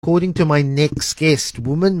According to my next guest,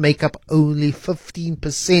 women make up only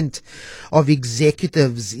 15% of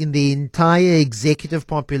executives in the entire executive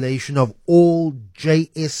population of all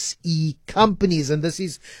JSE companies. And this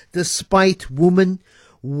is despite women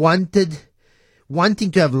wanting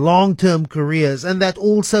to have long-term careers, and that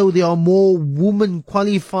also there are more women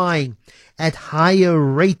qualifying at higher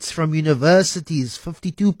rates from universities.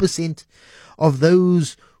 52% of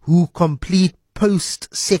those who complete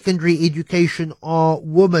post-secondary education are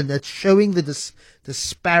women. That's showing the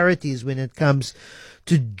disparities when it comes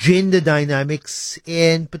to gender dynamics,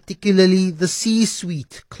 and particularly the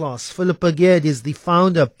C-suite class. Philippa Geard is the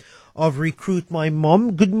founder of Recruit My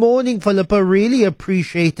Mom. Good morning, Philippa. Really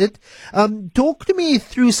appreciate it. Talk to me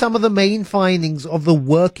through some of the main findings of the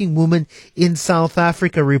Working Woman in South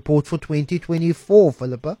Africa report for 2024,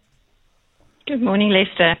 Philippa. Good morning,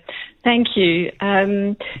 Lester. Thank you.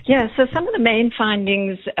 So some of the main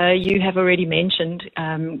findings you have already mentioned,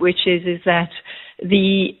 which is that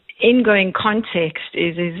the ingoing context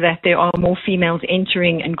is that there are more females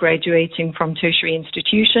entering and graduating from tertiary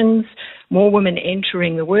institutions, more women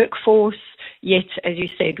entering the workforce, yet, as you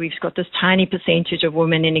said, we've got this tiny percentage of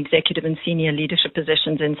women in executive and senior leadership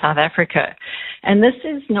positions in South Africa. And this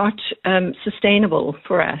is not sustainable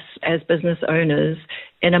for us as business owners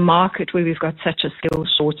in a market where we've got such a skill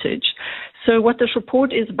shortage. So what this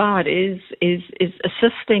report is about is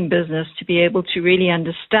assisting business to be able to really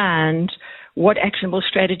understand what actionable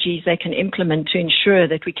strategies they can implement to ensure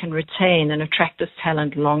that we can retain and attract this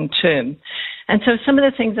talent long term. And so some of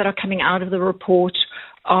the things that are coming out of the report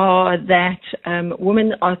are that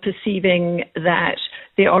women are perceiving that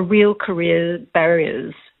there are real career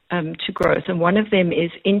barriers to growth, and one of them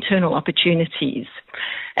is internal opportunities.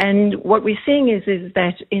 And what we're seeing is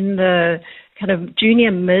that in the kind of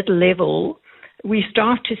junior mid-level, we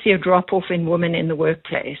start to see a drop-off in women in the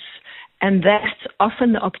workplace. And that's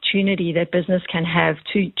often the opportunity that business can have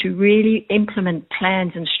to really implement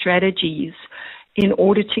plans and strategies in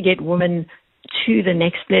order to get women to the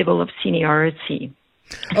next level of seniority.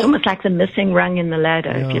 It's almost like the missing rung in the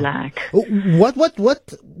ladder, if you like.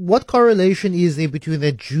 What correlation is there between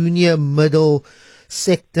the junior middle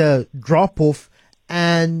sector drop-off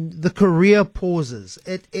and the career pauses?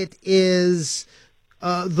 It is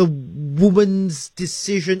the woman's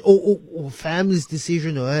decision or family's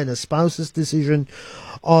decision or a spouse's decision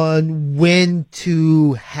on when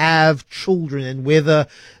to have children and whether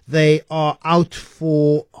they are out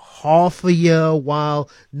for half a year while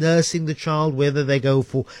nursing the child, whether they go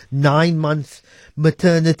for 9-month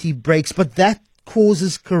maternity breaks. But that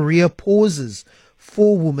causes career pauses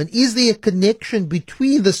for women. Is there a connection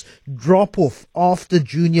between this drop-off after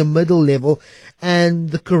junior middle level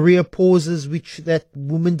and the career pauses which that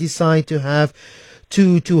women decide to have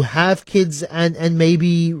kids and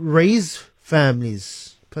maybe raise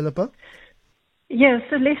families? Philippa? Yeah,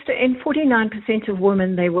 so Lester, in 49% of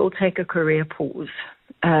women, they will take a career pause.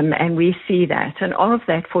 And we see that. And of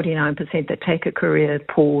that 49% that take a career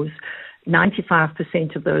pause,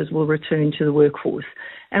 95% of those will return to the workforce.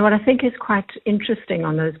 And what I think is quite interesting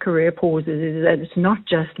on those career pauses is that it's not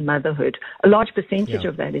just motherhood. A large percentage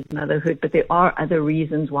of that is motherhood, but there are other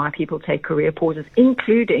reasons why people take career pauses,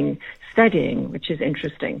 including studying, which is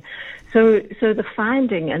interesting. So the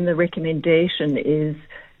finding and the recommendation is,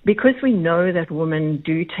 because we know that women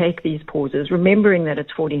do take these pauses, remembering that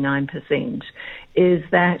it's 49%, is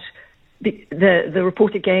that the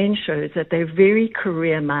report again shows that they're very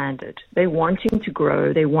career-minded. They're wanting to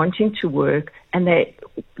grow, they're wanting to work, and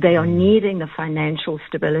they are needing the financial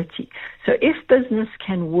stability. So if business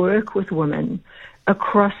can work with women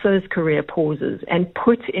across those career pauses and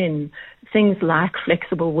put in things like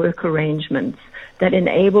flexible work arrangements that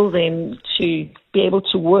enable them to be able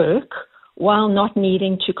to work while not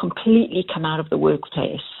needing to completely come out of the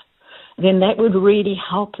workplace, then that would really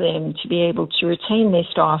help them to be able to retain their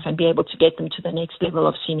staff and be able to get them to the next level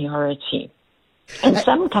of seniority. And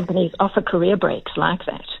some companies offer career breaks like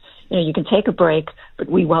that. You know, you can take a break, but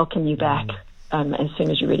we welcome you back as soon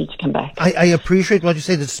as you're ready to come back. I appreciate what you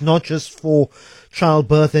said. It's not just for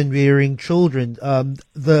childbirth and rearing children.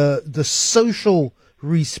 The social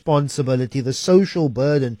responsibility, the social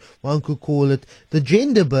burden, one could call it the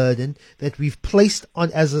gender burden that we've placed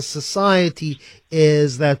on as a society,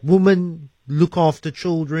 is that women look after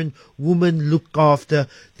children, women look after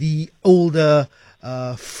the older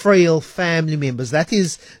frail family members. That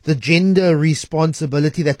is the gender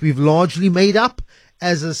responsibility that we've largely made up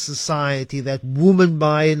as a society, that women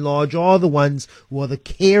by and large are the ones who are the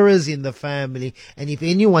carers in the family, and if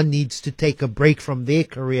anyone needs to take a break from their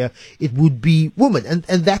career, it would be women,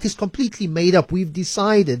 and that is completely made up. We've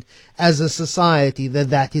decided as a society that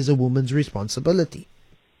that is a woman's responsibility.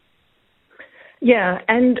 Yeah,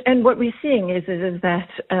 and what we're seeing is that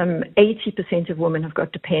 80% of women have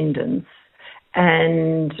got dependents,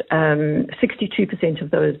 and 62% of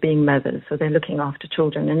those being mothers, so they're looking after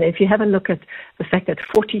children. And if you have a look at the fact that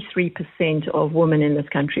 43% of women in this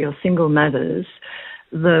country are single mothers,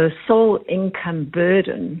 the sole income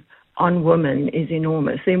burden on women is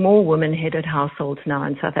enormous. There are more women-headed households now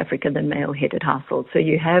in South Africa than male-headed households. So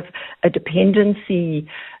you have a dependency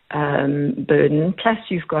burden, plus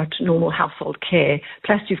you've got normal household care,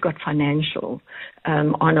 plus you've got financial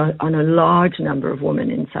on a large number of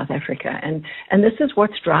women in South Africa. And this is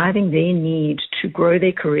what's driving their need to grow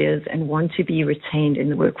their careers and want to be retained in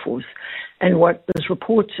the workforce. And what this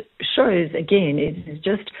report shows, again, is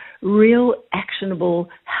just real, actionable,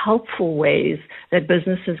 helpful ways that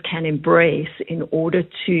businesses can embrace in order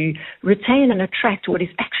to retain and attract what is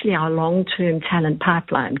actually our long-term talent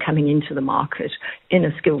pipeline coming into the market in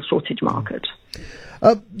a skills shortage market.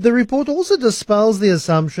 The report also dispels the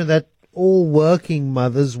assumption that all working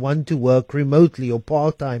mothers want to work remotely or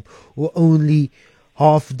part-time or only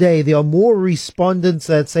half day. There are more respondents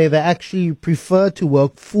that say they actually prefer to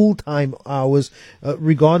work full-time hours,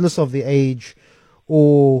 regardless of the age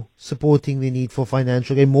or supporting the need for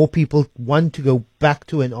financial gain. More people want to go back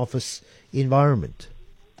to an office environment.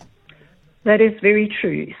 That is very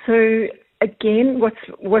true. So again, what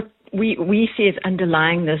we see as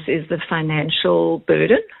underlying this is the financial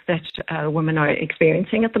burden that women are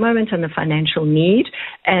experiencing at the moment, and the financial need,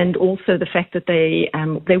 and also the fact that they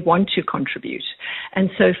want to contribute. And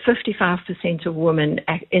so 55% of women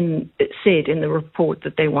said in the report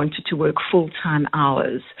that they wanted to work full-time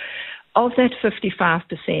hours. Of that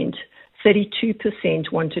 55%,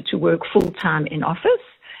 32% wanted to work full-time in office,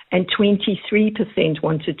 and 23%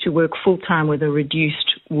 wanted to work full-time with a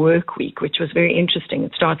reduced work week, which was very interesting.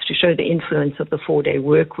 It starts to show the influence of the 4-day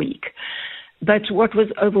work week. But what was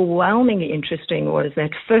overwhelmingly interesting was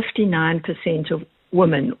that 59% of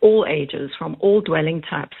women, all ages, from all dwelling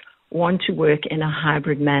types, want to work in a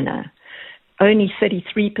hybrid manner. Only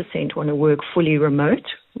 33% want to work fully remote,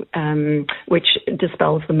 which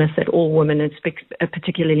dispels the myth that all women,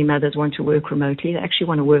 particularly mothers, want to work remotely. They actually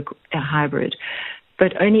want to work a hybrid.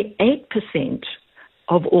 But only 8%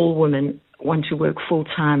 of all women want to work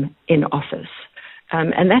full-time in office.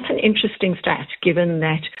 And that's an interesting stat, given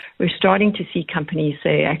that we're starting to see companies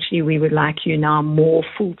say, actually, we would like you now more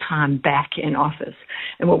full-time back in office.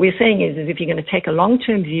 And what we're saying is if you're going to take a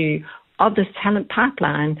long-term view of this talent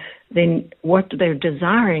pipeline, then what they're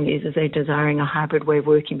desiring is they're desiring a hybrid way of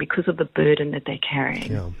working because of the burden that they're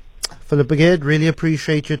carrying. Yeah. Philip Beged, really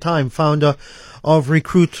appreciate your time. Founder of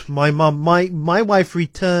Recruit My Mom. My wife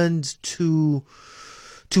returned to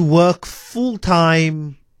work full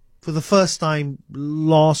time for the first time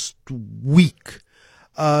last week.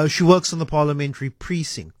 She works on the parliamentary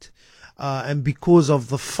precinct, and because of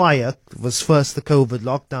the fire, it was first the COVID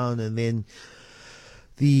lockdown and then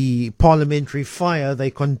the parliamentary fire,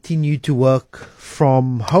 they continued to work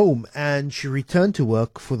from home, and she returned to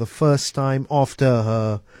work for the first time after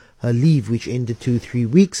her leave, which ended 2-3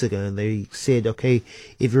 weeks ago. And they said, okay,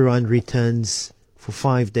 everyone returns for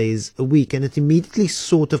 5 days a week. And it immediately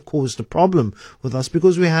sort of caused a problem with us,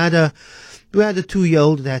 because we had a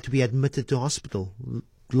 2-year-old that had to be admitted to hospital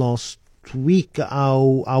last week.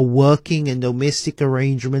 Our working and domestic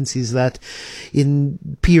arrangements is that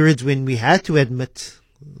in periods when we had to admit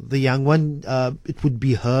the young one, it would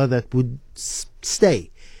be her that would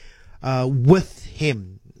stay with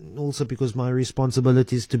him. Also because my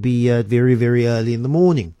responsibility is to be very, very early in the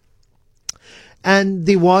morning. And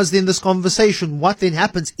there was then this conversation, what then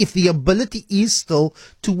happens if the ability is still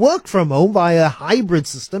to work from home via a hybrid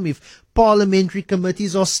system, if parliamentary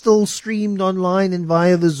committees are still streamed online and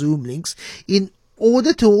via the Zoom links, in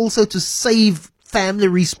order to also to save family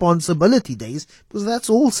responsibility days, because that's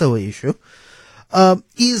also an issue.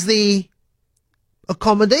 Is the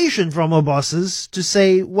accommodation from our bosses to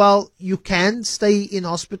say, well, you can stay in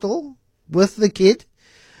hospital with the kid,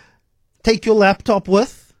 take your laptop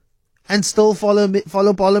with, and still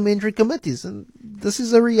follow parliamentary committees. And this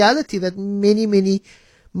is a reality that many, many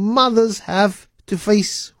mothers have to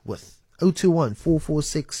face with. 021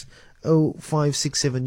 446 0567